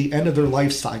reach the end of their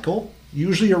life cycle,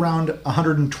 usually around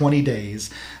 120 days,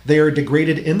 they are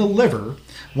degraded in the liver.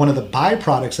 One of the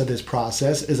byproducts of this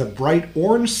process is a bright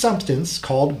orange substance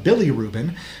called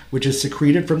bilirubin, which is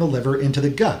secreted from the liver into the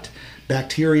gut.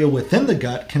 Bacteria within the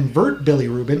gut convert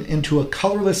bilirubin into a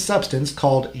colorless substance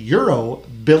called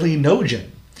urobilinogen.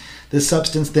 This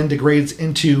substance then degrades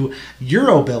into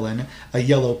urobilin, a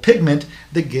yellow pigment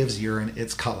that gives urine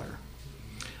its color.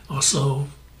 Also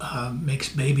makes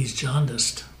babies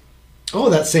jaundiced. Oh,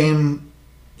 that same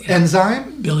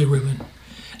enzyme? Bilirubin.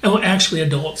 Oh, actually,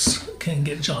 adults can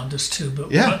get jaundice too,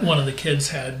 but Yeah. one of the kids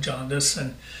had jaundice,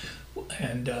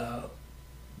 and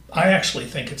I actually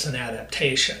think it's an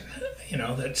adaptation. You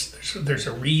know, there's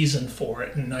a reason for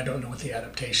it, and I don't know what the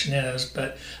adaptation is,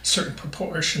 but a certain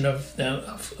proportion of them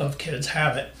of kids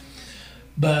have it.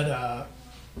 But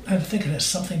I'm thinking it has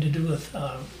something to do with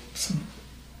some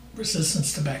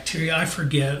resistance to bacteria. I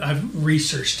forget. I've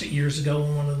researched it years ago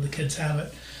when one of the kids have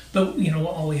it. But, you know,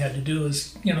 all we had to do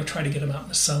is, you know, try to get them out in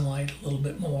the sunlight a little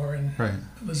bit more, and Right.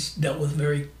 it was dealt with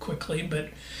very quickly. But,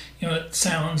 you know, it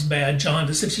sounds bad.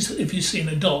 Jaundice, if you see an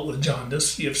adult with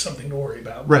jaundice, you have something to worry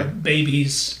about. Right. But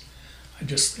babies, I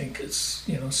just think it's,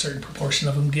 you know, a certain proportion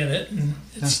of them get it, and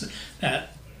it's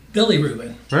that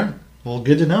bilirubin. Right. Well,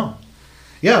 good to know.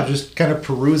 Yeah, I was just kind of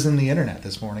perusing the internet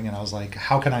this morning, and I was like,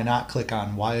 how can I not click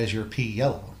on why is your pee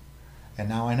yellow? And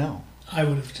now I know. I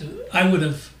would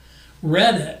have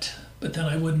read it, but then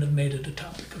I wouldn't have made it a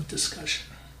topic of discussion.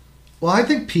 Well, I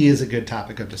think pee is a good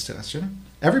topic of discussion.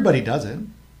 Everybody does it.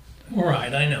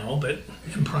 Right, I know, but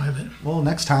in private. Well,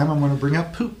 next time I'm going to bring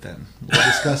up poop then. We'll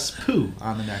discuss poo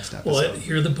on the next episode. Well,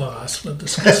 you're the boss. We'll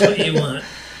discuss what you want.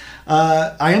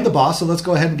 I am the boss, so let's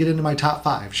go ahead and get into my top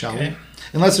 5, shall Okay. we?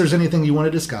 Unless there's anything you want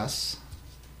to discuss.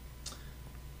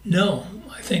 No,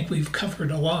 I think we've covered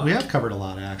a lot. We have covered a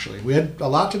lot, actually. We had a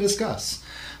lot to discuss.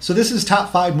 So this is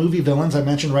top 5 movie villains. I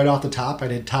mentioned right off the top, I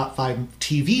did top 5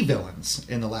 TV villains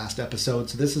in the last episode.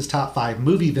 So this is top 5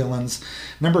 movie villains.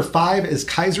 Number 5 is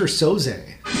Kaiser Soze,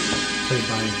 played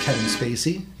by Kevin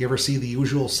Spacey. You ever see The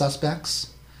Usual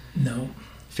Suspects? No,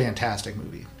 Fantastic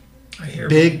movie. I hear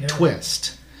Big about it.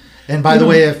 twist. And by the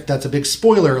way, if that's a big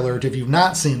spoiler alert, if you've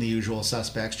not seen The Usual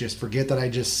Suspects, just forget that I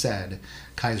just said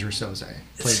Kaiser Soze, It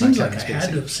played seems by like Kevin I had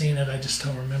Spacey. to have seen it. I just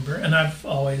don't remember. And I've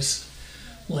always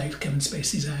liked Kevin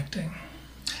Spacey's acting.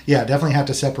 Yeah, definitely have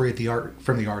to separate the art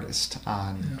from the artist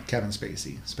on Kevin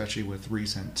Spacey, especially with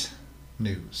recent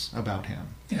news about him.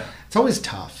 Yeah. It's always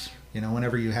tough, you know,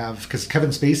 whenever you have, because Kevin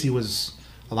Spacey was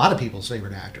a lot of people's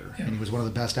favorite actor, Yeah. and he was one of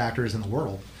the best actors in the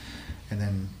world. And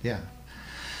then, yeah.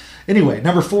 Anyway,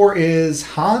 number 4 is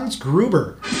Hans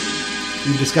Gruber.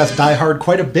 We've discussed Die Hard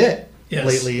quite a bit Yes.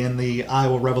 lately in the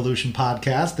Iowa Revolution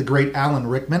podcast. The great Alan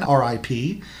Rickman,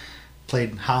 R.I.P.,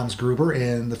 played Hans Gruber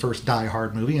in the first Die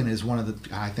Hard movie and is one of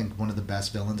the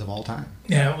best villains of all time.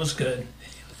 Yeah, it was good.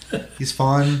 He's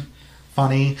fun,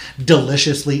 funny,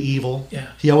 deliciously evil. Yeah.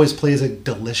 He always plays a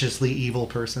deliciously evil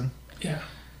person. Yeah.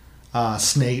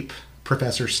 Snape,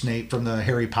 Professor Snape from the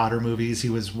Harry Potter movies. He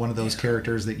was one of those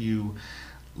characters that you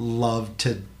loved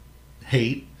to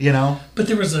hate, you know? But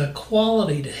there was a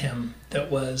quality to him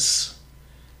that was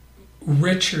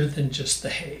richer than just the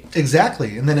hate.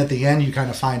 Exactly. And then at the end, you kind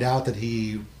of find out that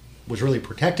he was really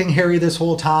protecting Harry this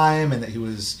whole time, and that he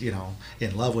was, you know,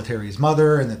 in love with Harry's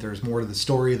mother, and that there's more to the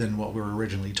story than what we were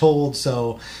originally told.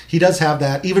 So he does have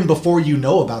that, even before you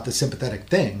know about the sympathetic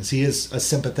things. He is a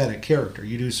sympathetic character.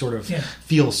 You do sort of Yeah.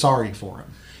 feel sorry for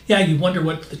him. Yeah, you wonder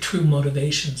what the true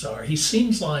motivations are. He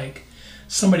seems like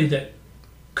somebody that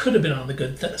could have been on the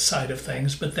good side of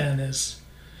things, but then is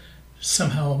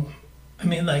somehow, I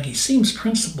mean, like, he seems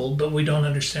principled, but we don't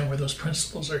understand where those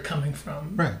principles are coming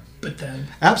from. Right. But then,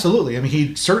 Absolutely. I mean,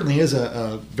 he certainly is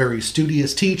a very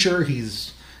studious teacher.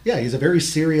 He's a very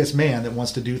serious man that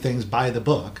wants to do things by the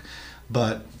book,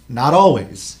 but not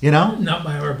always, you know? not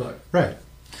by our book. Right.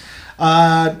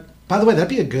 By the way, that'd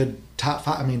be a good top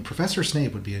 5. I mean, Professor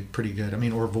Snape would be a pretty good,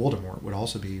 or Voldemort would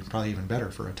also be probably even better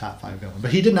for a top 5 villain.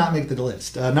 But he did not make the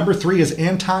list. Number 3 is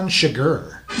Anton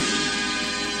Chigurh.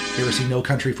 You ever see No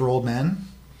Country for Old Men?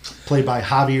 Played by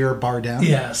Javier Bardem.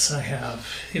 Yes, I have.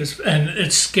 And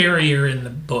it's scarier in the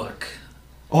book.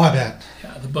 Oh, I bet.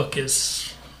 Yeah, the book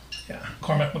is, Yeah,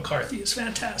 Cormac McCarthy is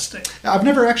fantastic.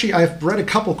 I've read a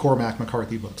couple Cormac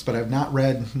McCarthy books, but I've not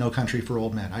read No Country for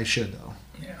Old Men. I should, though.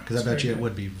 Yeah, Because I bet you it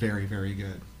would be very, very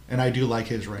good. And I do like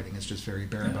his writing. It's just very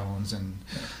bare bones and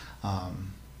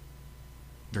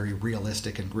very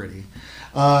realistic and gritty.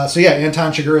 So yeah,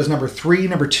 Anton Chigurh is number 3.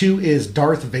 Number 2 is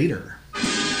Darth Vader.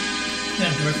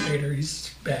 Yeah, Darth Vader,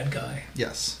 he's a bad guy.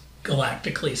 Yes.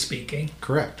 Galactically speaking.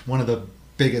 Correct. One of the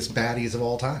biggest baddies of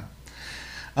all time.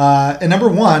 And number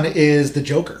 1 is the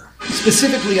Joker.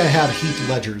 Specifically, I have Heath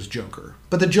Ledger's Joker.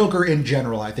 But the Joker in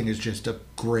general, I think, is just a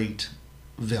great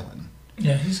villain.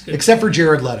 Yeah, he's good. Except for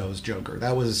Jared Leto's Joker.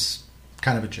 That was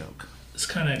kind of a joke. It's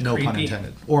kind of No creepy. pun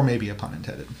intended. Or maybe a pun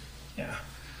intended. Yeah.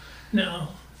 No.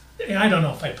 I don't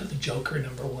know if I put the Joker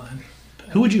number 1.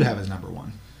 Who would you have as number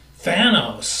 1?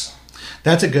 Thanos.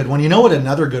 That's a good one. You know what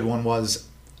another good one was?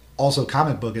 Also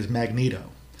comic book is Magneto.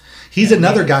 He's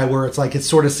another guy where it's like it's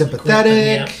sort of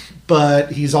sympathetic,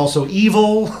 but he's also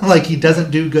evil. Like he doesn't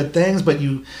do good things, but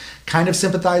you kind of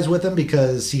sympathize with him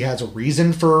because he has a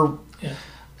reason for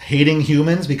hating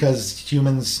humans because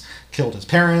humans killed his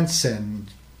parents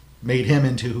and made him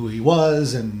into who he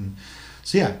was. And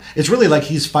so, yeah, it's really like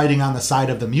he's fighting on the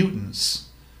side of the mutants.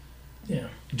 Yeah.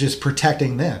 Just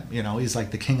protecting them. You know, he's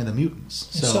like the king of the mutants.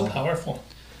 He's so powerful.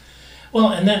 Well,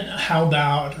 and then how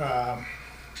about,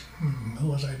 who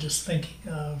was I just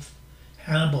thinking of?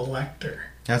 Hannibal Lecter.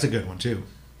 That's a good one, too.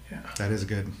 Yeah. That is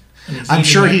good. I'm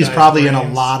sure he's probably in a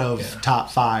brains. lot of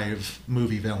top 5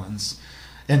 movie villains.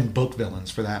 And book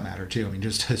villains, for that matter, too. I mean,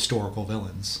 just historical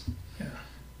villains. Yeah.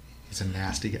 He's a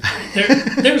nasty guy.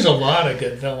 There's a lot of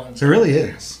good villains. There really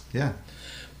is. Yeah.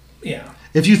 Yeah.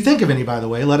 If you think of any, by the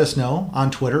way, let us know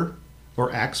on Twitter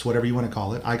or X, whatever you want to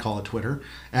call it. I call it Twitter,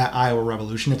 at Iowa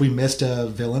Revolution. If we missed a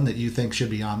villain that you think should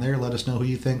be on there, let us know who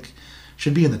you think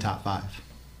should be in the top 5.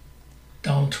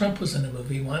 Donald Trump was in a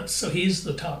movie once, so he's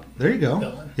the top There you go.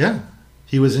 villain. Yeah.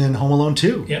 He was in Home Alone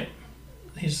 2. Yep.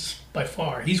 He's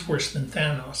worse than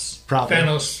Thanos. Probably.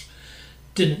 Thanos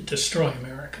didn't destroy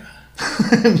America.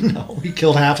 No, he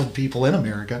killed half of people in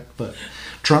America, but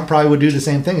Trump probably would do the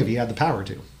same thing if he had the power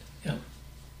to. Yeah.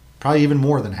 Probably even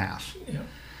more than half. Yeah.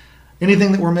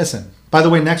 Anything that we're missing? By the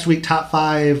way, next week, top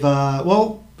 5,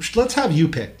 let's have you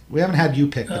pick. We haven't had you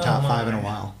pick the top 5 in a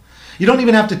while. You don't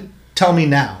even have to tell me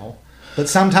now, but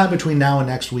sometime between now and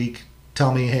next week,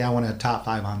 tell me, hey, I want a top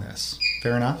 5 on this.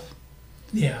 Fair enough?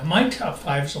 Yeah, my top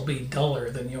 5s will be duller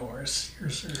than yours.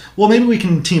 Yours are... Well, maybe we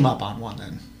can team up on one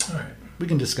then. All right. We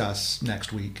can discuss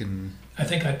next week. And I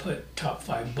think I put top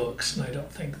 5 books, and I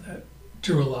don't think that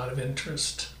drew a lot of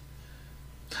interest.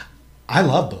 I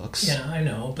love books. Yeah, I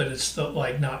know, but it's the,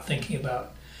 like not thinking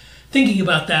about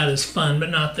that is fun, but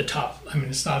not the top. I mean,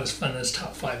 it's not as fun as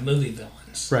top 5 movie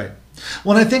villains. Right.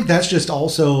 Well, and I think that's just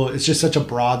also, it's just such a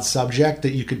broad subject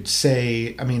that you could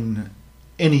say, I mean,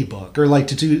 any book, or like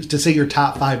to say your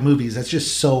top 5 movies, that's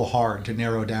just so hard to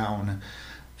narrow down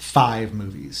 5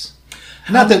 movies.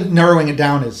 Not that narrowing it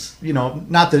down is,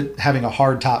 not that having a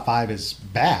hard top 5 is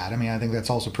bad. I mean, I think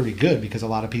that's also pretty good because a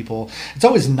lot of people, it's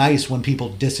always nice when people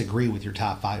disagree with your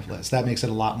top 5 list. That makes it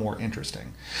a lot more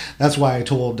interesting. That's why I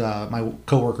told my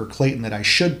coworker Clayton that I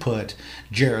should put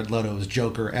Jared Leto's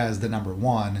Joker as the number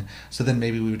 1. So then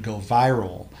maybe we would go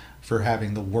viral for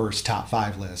having the worst top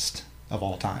 5 list of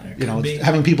all time.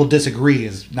 Having people disagree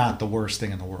is not the worst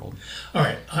thing in the world. All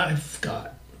right, I've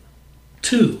got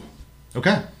 2.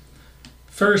 Okay.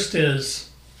 First is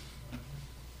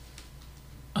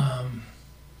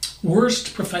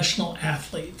worst professional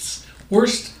athletes,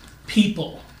 worst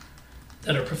people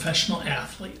that are professional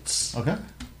athletes. Okay.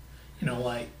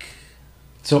 Like...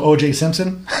 So O.J.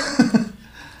 Simpson?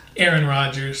 Aaron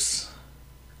Rodgers.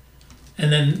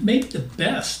 And then maybe the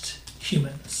best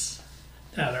humans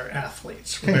that are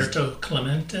athletes. Roberto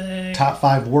Clemente. Top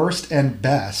 5 worst and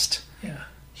best Yeah.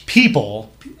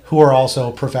 people who are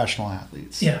also professional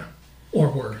athletes. Yeah. Or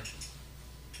were.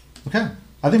 Okay.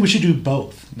 I think we should do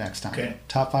both next time. Okay.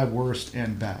 Top 5 worst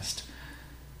and best.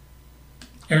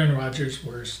 Aaron Rodgers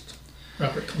worst.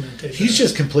 Robert Clemente. He's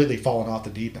just completely fallen off the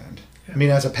deep end. Yeah. I mean,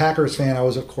 as a Packers fan, I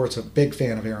was, of course, a big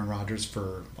fan of Aaron Rodgers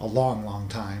for a long, long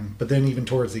time. But then even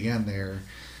towards the end there,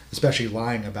 especially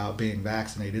lying about being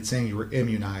vaccinated, saying you were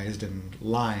immunized and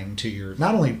lying to your,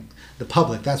 not only the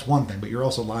public, that's one thing, but you're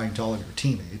also lying to all of your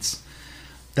teammates.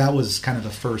 That was kind of the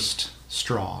first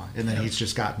straw, and then he's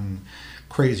just gotten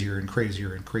crazier and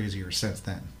crazier and crazier since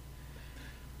then.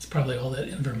 It's probably all that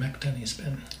ivermectin he's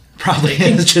been probably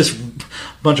taking. It's just a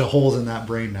bunch of holes in that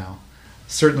brain now.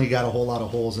 Certainly got a whole lot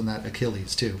of holes in that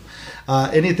Achilles too.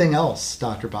 Anything else,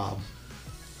 Dr. Bob?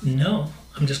 No,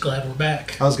 I'm just glad we're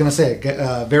back. I was going to say,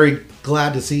 very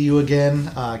glad to see you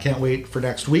again. Can't wait for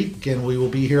next week. And we will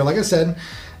be here, like I said,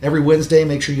 every Wednesday.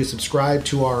 Make sure you subscribe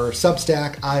to our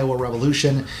Substack, Iowa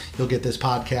Revolution. You'll get this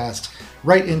podcast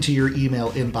right into your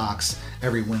email inbox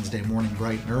every Wednesday morning,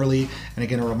 bright and early. And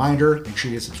again, a reminder, make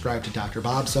sure you subscribe to Dr.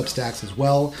 Bob's Substacks as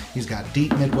well. He's got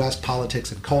Deep Midwest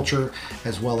Politics and Culture,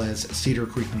 as well as Cedar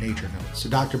Creek Nature Notes. So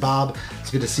Dr. Bob,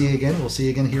 it's good to see you again. We'll see you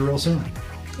again here real soon.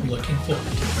 I'm looking forward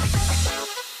to it.